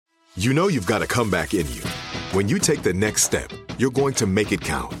You know you've got a comeback in you. When you take the next step, you're going to make it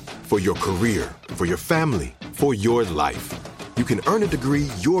count. For your career, for your family, for your life. You can earn a degree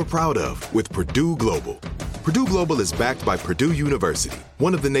you're proud of with Purdue Global. Purdue Global is backed by Purdue University,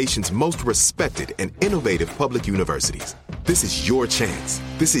 one of the nation's most respected and innovative public universities. This is your chance.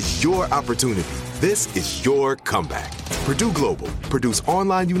 This is your opportunity. This is your comeback. Purdue Global, Purdue's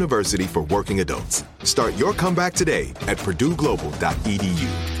online university for working adults. Start your comeback today at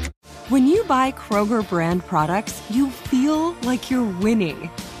purdueglobal.edu. When you buy Kroger brand products, you feel like you're winning.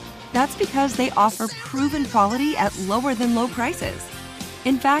 That's because they offer proven quality at lower than low prices.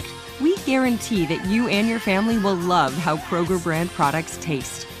 In fact, we guarantee that you and your family will love how Kroger brand products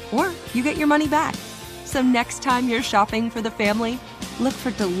taste, or you get your money back. So next time you're shopping for the family, look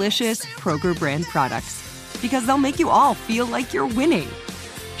for delicious Kroger brand products, because they'll make you all feel like you're winning.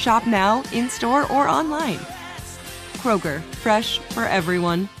 Shop now, in-store, or online. Kroger, fresh for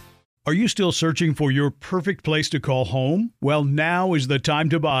everyone. Are you still searching for your perfect place to call home? Well, now is the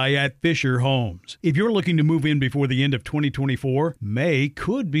time to buy at Fisher Homes. If you're looking to move in before the end of 2024, May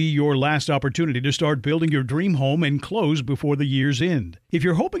could be your last opportunity to start building your dream home and close before the year's end. If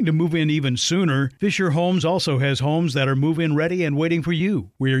you're hoping to move in even sooner, Fisher Homes also has homes that are move-in ready and waiting for you,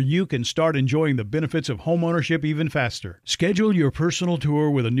 where you can start enjoying the benefits of homeownership even faster. Schedule your personal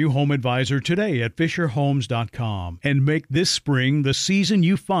tour with a new home advisor today at FisherHomes.com and make this spring the season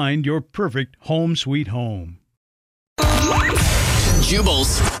you find your perfect home sweet home.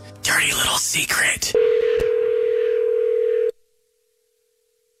 Jubal's dirty little secret.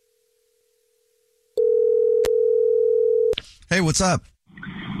 Hey, what's up?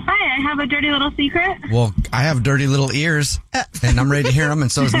 Hi, I have a dirty little secret. Well, I have dirty little ears, and I'm ready to hear them,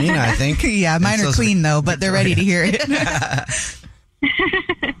 and so is Nina, I think. Yeah, mine are clean, though, but they're ready to hear it.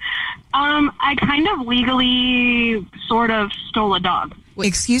 I kind of legally sort of stole a dog.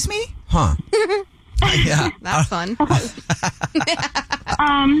 Excuse me? Huh. Yeah. That's fun. So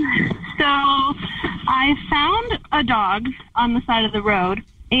I found a dog on the side of the road,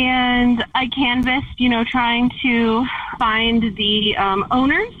 and I canvassed, trying to find the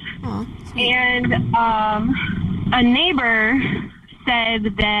owners. Aw, and a neighbor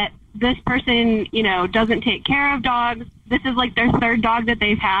said that this person, doesn't take care of dogs. This is like their third dog that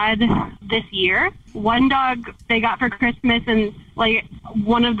they've had this year. One dog they got for Christmas, and like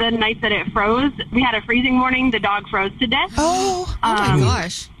one of the nights that it froze, we had a freezing warning. The dog froze to death. Oh my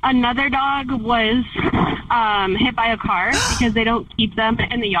gosh. Another dog was hit by a car because they don't keep them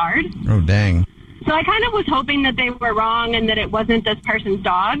in the yard. Oh, dang. So I kind of was hoping that they were wrong and that it wasn't this person's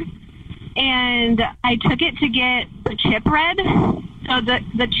dog. And I took it to get the chip read. So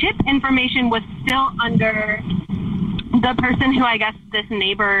the chip information was still under the person who I guess this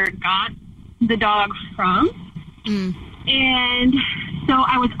neighbor got the dog from. And so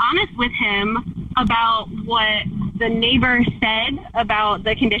I was honest with him about what the neighbor said about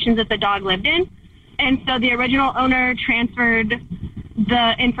the conditions that the dog lived in. And so the original owner transferred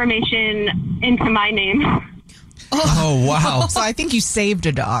the information into my name. Oh, wow. So I think you saved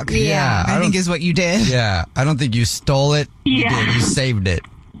a dog. Yeah, I think is what you did. Yeah, I don't think you stole it. You Yeah. did. You saved it.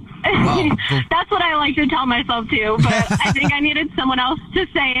 Wow. That's what I like to tell myself too, but I think I needed someone else to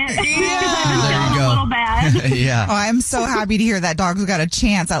say it because I've been There you feeling go. a little bad. Yeah. Oh, I'm so happy to hear that dog's got a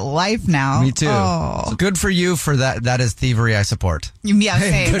chance at life now. Me too. Oh. So good for you for that. That is thievery I support. Yeah,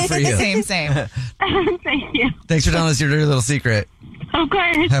 same. Good for you. Same. Thank you. Thanks for telling us your dirty little secret. Of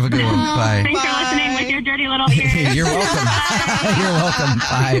course. Have a good one. Bye. Thanks for listening with your dirty little ears. You're welcome. You're welcome.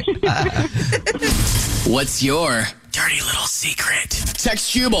 Bye. What's your dirty little secret?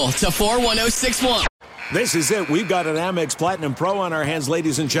 Text Jubal to 41061. This is it. We've got an Amex Platinum Pro on our hands,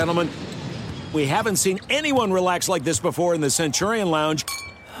 ladies and gentlemen. We haven't seen anyone relax like this before in the Centurion Lounge.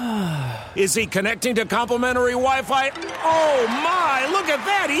 Is he connecting to complimentary Wi-Fi? Oh, my. Look at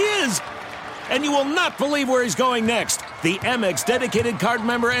that. He is. And you will not believe where he's going next. The Amex dedicated card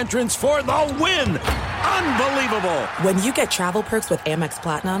member entrance for the win. Unbelievable. When you get travel perks with Amex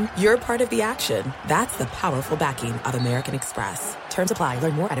Platinum, you're part of the action. That's the powerful backing of American Express. Terms apply.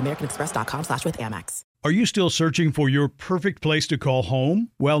 Learn more at americanexpress.com/withAmex. Are you still searching for your perfect place to call home?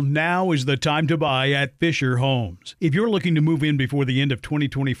 Well, now is the time to buy at Fisher Homes. If you're looking to move in before the end of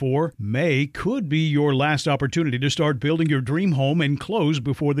 2024, May could be your last opportunity to start building your dream home and close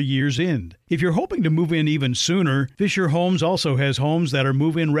before the year's end. If you're hoping to move in even sooner, Fisher Homes also has homes that are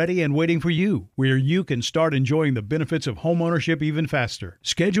move-in ready and waiting for you, where you can start enjoying the benefits of homeownership even faster.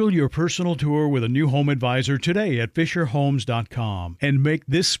 Schedule your personal tour with a new home advisor today at FisherHomes.com and make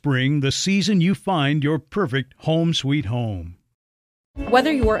this spring the season you find your perfect home sweet home.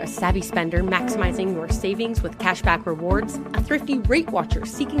 Whether you're a savvy spender maximizing your savings with cashback rewards, a thrifty rate watcher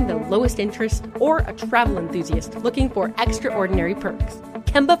seeking the lowest interest, or a travel enthusiast looking for extraordinary perks,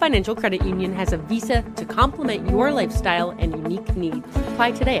 Kemba Financial Credit Union has a visa to complement your lifestyle and unique needs.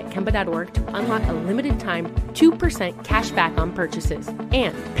 Apply today at Kemba.org to unlock a limited-time 2% cash back on purchases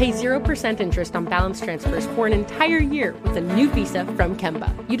and pay 0% interest on balance transfers for an entire year with a new visa from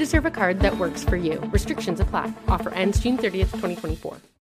Kemba. You deserve a card that works for you. Restrictions apply. Offer ends June 30th, 2024.